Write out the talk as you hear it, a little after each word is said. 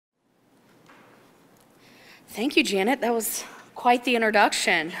Thank you, Janet. That was quite the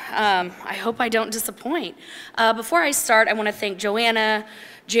introduction. I hope I don't disappoint. Before I start, I want to thank Joanna,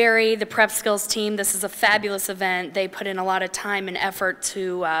 Jerry, the Prep Skills team. This is a fabulous event. They put in a lot of time and effort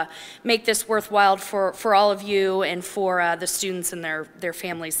to make this worthwhile for all of you and for the students and their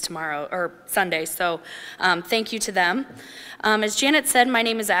families tomorrow, or Sunday. So thank you to them. As Janet said, my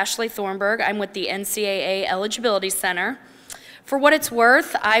name is Ashley Thornburg. I'm with the NCAA Eligibility Center. For what it's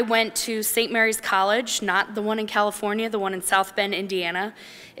worth, I went to St. Mary's College, not the one in California, the one in South Bend, Indiana.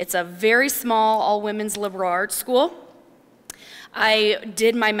 It's a very small all-women's liberal arts school. I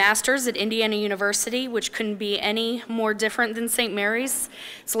did my master's at Indiana University, which couldn't be any more different than St. Mary's.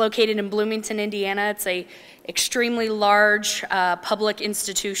 It's located in Bloomington, Indiana. It's a extremely large public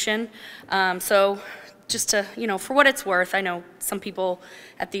institution. So just to, for what it's worth, I know some people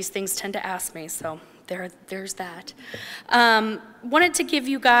at these things tend to ask me, so there's that. Wanted to give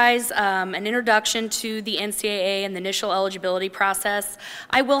you guys an introduction to the NCAA and the initial eligibility process.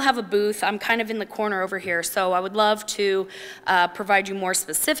 I will have a booth. I'm kind of in the corner over here, so I would love to provide you more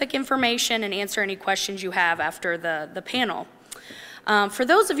specific information and answer any questions you have after the panel. For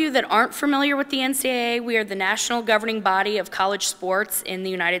those of you that aren't familiar with the NCAA, we are the national governing body of college sports in the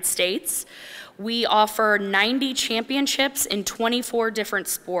United States. We offer 90 championships in 24 different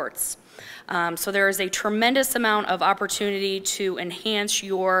sports. So there is a tremendous amount of opportunity to enhance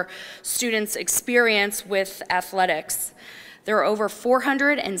your students' experience with athletics. There are over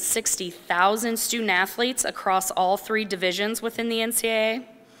 460,000 student athletes across all 3 divisions within the NCAA.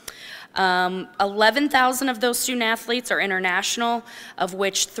 11,000 of those student athletes are international, of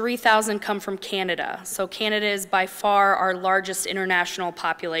which 3,000 come from Canada. So Canada is by far our largest international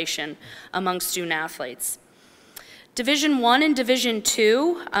population among student athletes. Division I and Division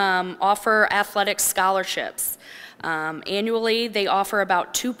II offer athletic scholarships. Annually, they offer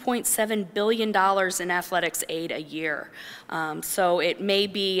about $2.7 billion in athletics aid a year. So it may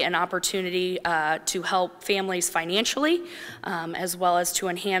be an opportunity to help families financially, as well as to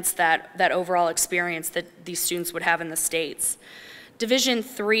enhance that overall experience that these students would have in the States. Division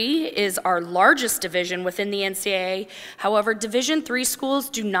III is our largest division within the NCAA. However, Division III schools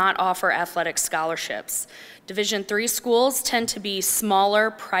do not offer athletic scholarships. Division III schools tend to be smaller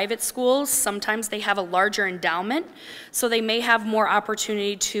private schools. Sometimes they have a larger endowment, so they may have more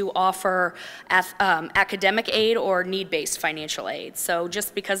opportunity to offer academic aid or need-based financial aid. So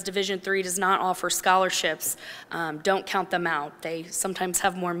just because Division III does not offer scholarships, don't count them out. They sometimes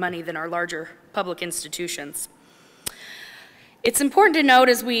have more money than our larger public institutions. It's important to note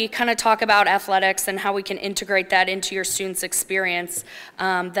as we kind of talk about athletics and how we can integrate that into your student's experience,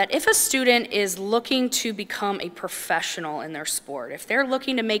 that if a student is looking to become a professional in their sport, if they're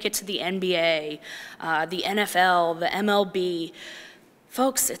looking to make it to the NBA, the NFL, the MLB,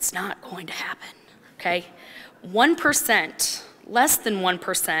 folks, it's not going to happen, okay? 1%, less than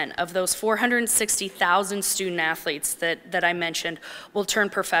 1% of those 460,000 student athletes that I mentioned will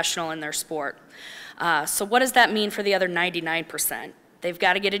turn professional in their sport. So what does that mean for the other 99%? They've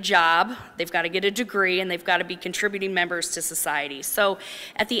got to get a job, they've got to get a degree, and they've got to be contributing members to society. So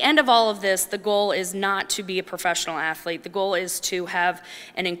at the end of all of this, the goal is not to be a professional athlete. The goal is to have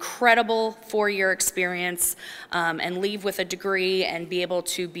an incredible 4-year experience and leave with a degree and be able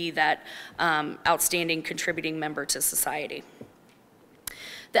to be that outstanding contributing member to society.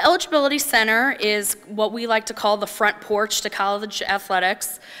 The Eligibility Center is what we like to call the front porch to college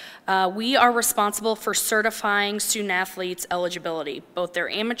athletics. We are responsible for certifying student athletes' eligibility, both their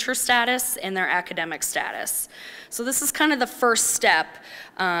amateur status and their academic status. So this is kind of the first step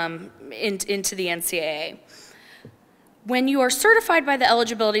into the NCAA. When you are certified by the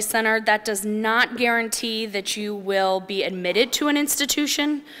Eligibility Center, that does not guarantee that you will be admitted to an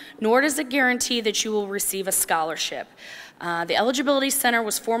institution, nor does it guarantee that you will receive a scholarship. The Eligibility Center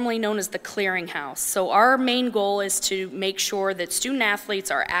was formerly known as the Clearinghouse. So our main goal is to make sure that student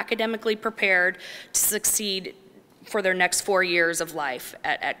athletes are academically prepared to succeed for their next 4 years of life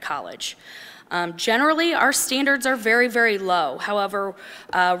at college. Generally, our standards are very, very low. However,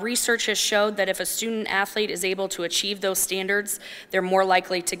 research has showed that if a student athlete is able to achieve those standards, they're more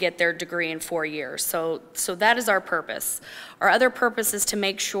likely to get their degree in 4 years. So that is our purpose. Our other purpose is to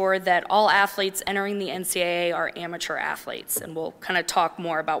make sure that all athletes entering the NCAA are amateur athletes, and we'll kind of talk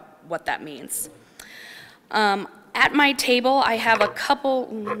more about what that means. At my table, I have a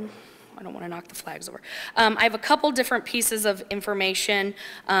couple, I don't want to knock the flags over. I have a couple different pieces of information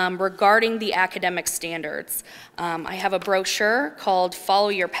regarding the academic standards. I have a brochure called Follow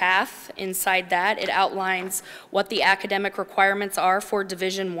Your Path. Inside that, it outlines what the academic requirements are for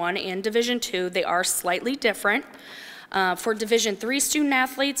Division I and Division II. They are slightly different. For Division III student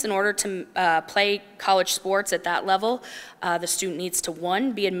athletes, in order to play college sports at that level, the student needs to,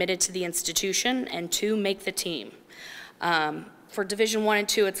 1, be admitted to the institution, and 2, make the team. For Division I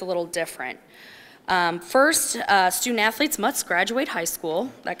and II, it's a little different. First, student athletes must graduate high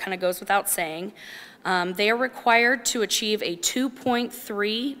school. That kind of goes without saying. They are required to achieve a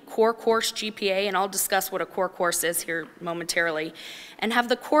 2.3 core course GPA, and I'll discuss what a core course is here momentarily, and have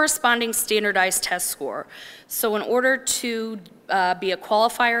the corresponding standardized test score. So in order to be a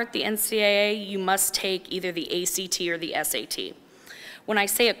qualifier at the NCAA, you must take either the ACT or the SAT. When I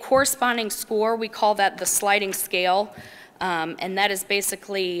say a corresponding score, we call that the sliding scale, and that is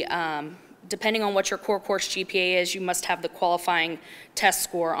basically depending on what your core course GPA is, you must have the qualifying test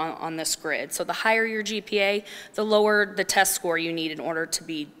score on this grid. So the higher your GPA, the lower the test score you need in order to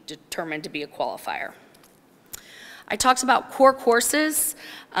be determined to be a qualifier. I talked about core courses.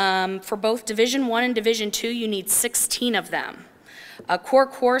 For both Division I and Division II, you need 16 of them. A core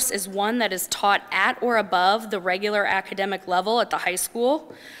course is one that is taught at or above the regular academic level at the high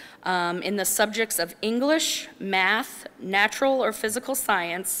school in the subjects of English, math, natural or physical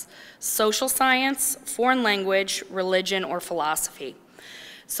science, social science, foreign language, religion, or philosophy.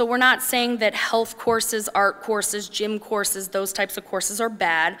 So we're not saying that health courses, art courses, gym courses, those types of courses are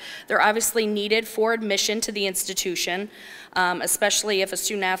bad. They're obviously needed for admission to the institution, especially if a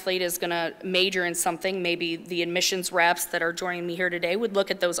student athlete is going to major in something. Maybe the admissions reps that are joining me here today would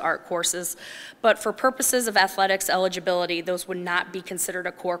look at those art courses. But for purposes of athletics eligibility, those would not be considered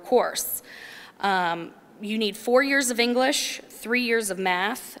a core course. You need 4 years of English, 3 years of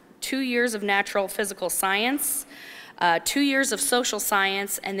math, 2 years of natural physical science, 2 years of social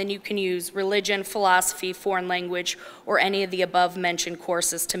science, and then you can use religion, philosophy, foreign language, or any of the above mentioned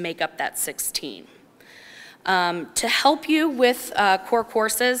courses to make up that 16. To help you with core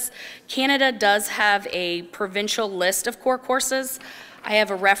courses, Canada does have a provincial list of core courses. I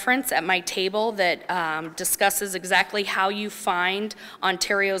have a reference at my table that discusses exactly how you find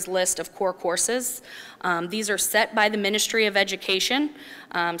Ontario's list of core courses. These are set by the Ministry of Education,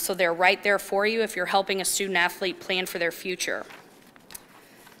 so they're right there for you if you're helping a student athlete plan for their future.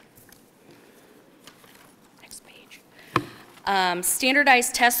 Next page.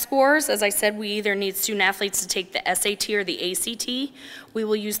 Standardized test scores, as I said, we either need student athletes to take the SAT or the ACT. We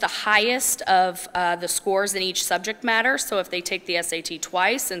will use the highest of the scores in each subject matter. So if they take the SAT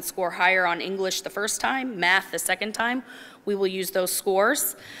twice and score higher on English the first time, math the second time, we will use those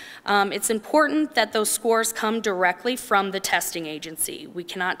scores. It's important that those scores come directly from the testing agency. We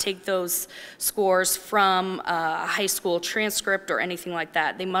cannot take those scores from a high school transcript or anything like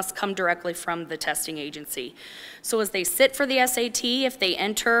that. They must come directly from the testing agency. So as they sit for the SAT, if they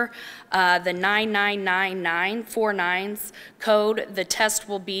enter the 99949 code, the test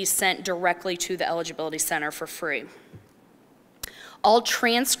will be sent directly to the Eligibility Center for free. All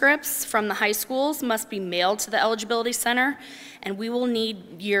transcripts from the high schools must be mailed to the Eligibility Center, and we will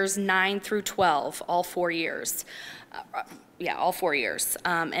need years 9 through 12, all 4 years. All 4 years.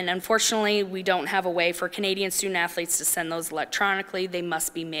 And unfortunately, we don't have a way for Canadian student athletes to send those electronically. They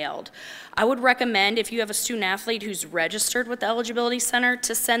must be mailed. I would recommend, if you have a student athlete who's registered with the Eligibility Center,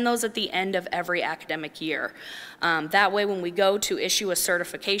 to send those at the end of every academic year. That way, when we go to issue a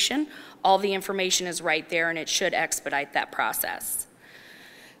certification, all the information is right there, and it should expedite that process.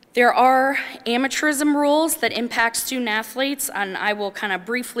 There are amateurism rules that impact student athletes, and I will kind of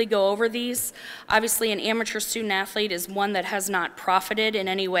briefly go over these. Obviously, an amateur student athlete is one that has not profited in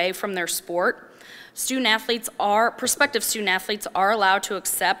any way from their sport. Prospective student athletes are allowed to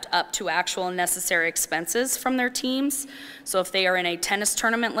accept up to actual and necessary expenses from their teams. So if they are in a tennis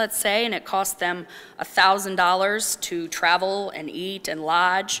tournament, let's say, and it costs them $1,000 to travel and eat and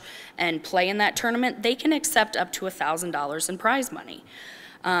lodge and play in that tournament, they can accept up to $1,000 in prize money.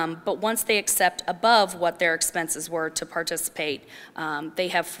 But once they accept above what their expenses were to participate, they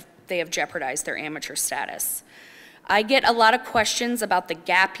have jeopardized their amateur status. I get a lot of questions about the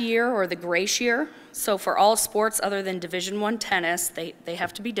gap year or the grace year. So for all sports other than Division I tennis, they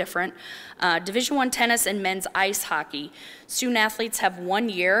have to be different. Division I tennis and men's ice hockey, student athletes have 1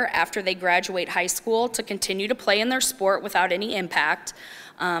 year after they graduate high school to continue to play in their sport without any impact.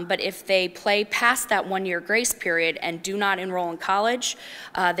 But if they play past that 1 year grace period and do not enroll in college,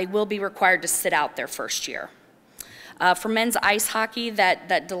 they will be required to sit out their first year. For men's ice hockey,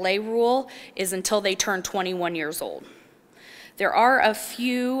 that delay rule is until they turn 21 years old. There are a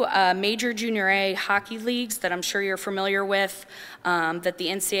few major junior A hockey leagues that I'm sure you're familiar with that the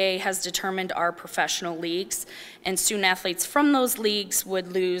NCAA has determined are professional leagues, and student athletes from those leagues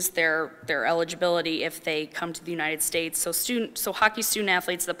would lose their eligibility if they come to the United States. So hockey student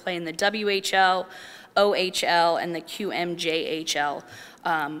athletes that play in the WHL, OHL and the QMJHL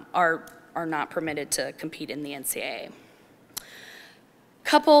are not permitted to compete in the NCAA.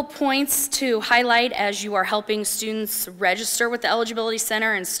 Couple points to highlight as you are helping students register with the Eligibility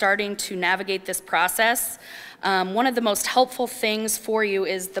Center and starting to navigate this process. One of the most helpful things for you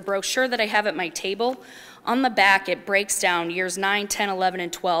is the brochure that I have at my table. On the back, it breaks down years 9, 10, 11,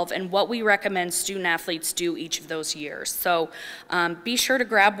 and 12, and what we recommend student athletes do each of those years. So be sure to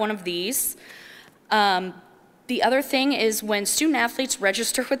grab one of these. The other thing is when student athletes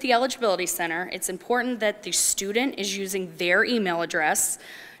register with the Eligibility Center, it's important that the student is using their email address,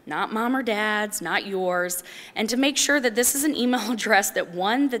 not mom or dad's, not yours, and to make sure that this is an email address that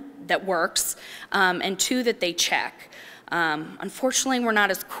one, that works, and two, that they check. Unfortunately, we're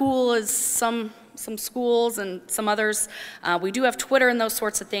not as cool as some schools and some others. We do have Twitter and those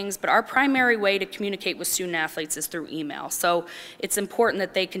sorts of things, but our primary way to communicate with student athletes is through email. So it's important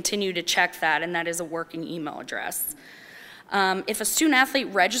that they continue to check that, and that is a working email address. If a student athlete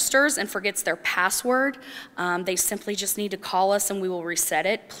registers and forgets their password, they simply just need to call us and we will reset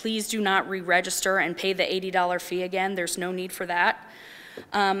it. Please do not re-register and pay the $80 fee again. There's no need for that.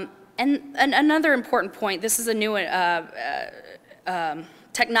 And another important point, this is a new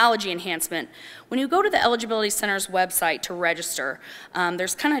technology enhancement. When you go to the Eligibility Center's website to register,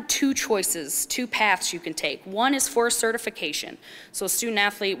 there's kind of two choices, two paths you can take. One is for certification. So a student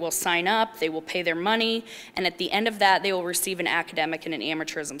athlete will sign up, they will pay their money, and at the end of that, they will receive an academic and an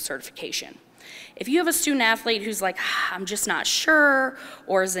amateurism certification. If you have a student athlete who's like, I'm just not sure,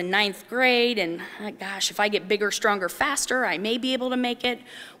 or is in 9th grade, and gosh, if I get bigger, stronger, faster, I may be able to make it,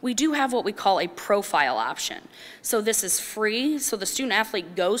 we do have what we call a profile option. So this is free, so the student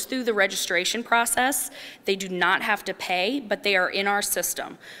athlete goes through the registration process. They do not have to pay, but they are in our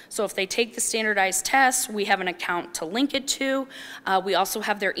system. So if they take the standardized test, we have an account to link it to. We also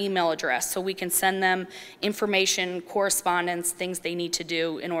have their email address, so we can send them information, correspondence, things they need to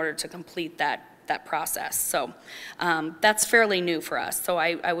do in order to complete that process. So that's fairly new for us. So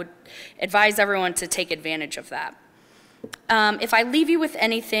I would advise everyone to take advantage of that. If I leave you with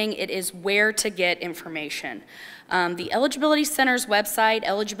anything, it is where to get information. The Eligibility Center's website,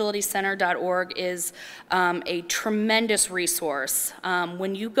 eligibilitycenter.org, is a tremendous resource.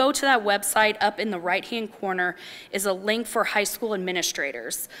 When you go to that website, up in the right-hand corner is a link for high school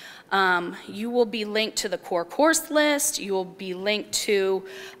administrators. You will be linked to the core course list. You will be linked to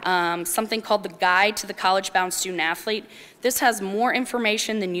something called the Guide to the College-Bound Student Athlete. This has more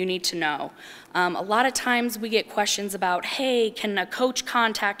information than you need to know. A lot of times we get questions about, hey, can a coach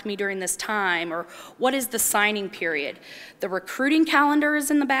contact me during this time? Or what is the signing period? The recruiting calendar is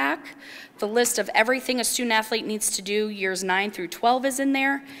in the back. The list of everything a student athlete needs to do years 9 through 12 is in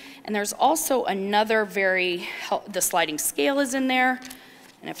there. And there's also another the sliding scale is in there.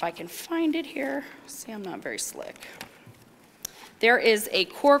 And if I can find it here, see, I'm not very slick. There is a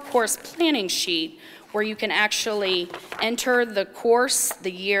core course planning sheet where you can actually enter the course,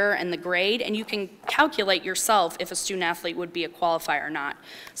 the year, and the grade, and you can calculate yourself if a student athlete would be a qualifier or not.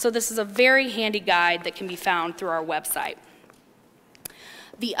 So this is a very handy guide that can be found through our website.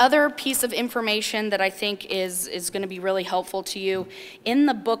 The other piece of information that I think is going to be really helpful to you, in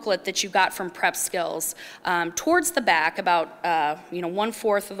the booklet that you got from Prep Skills, towards the back, about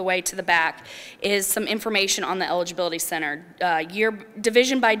 1/4 of the way to the back, is some information on the Eligibility Center,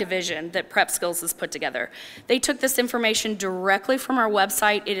 division by division, that Prep Skills has put together. They took this information directly from our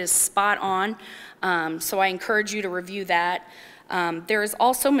website. It is spot on, so I encourage you to review that. There is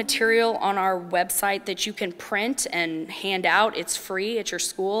also material on our website that you can print and hand out. It's free at your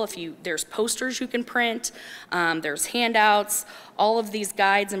school. There's posters you can print, there's handouts. All of these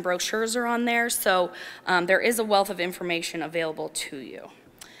guides and brochures are on there, so there is a wealth of information available to you.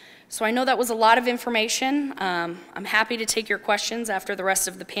 So I know that was a lot of information. I'm happy to take your questions after the rest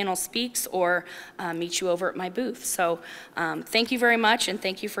of the panel speaks, or meet you over at my booth. So thank you very much, and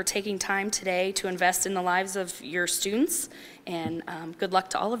thank you for taking time today to invest in the lives of your students, and good luck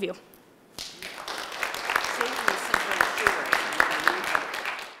to all of you.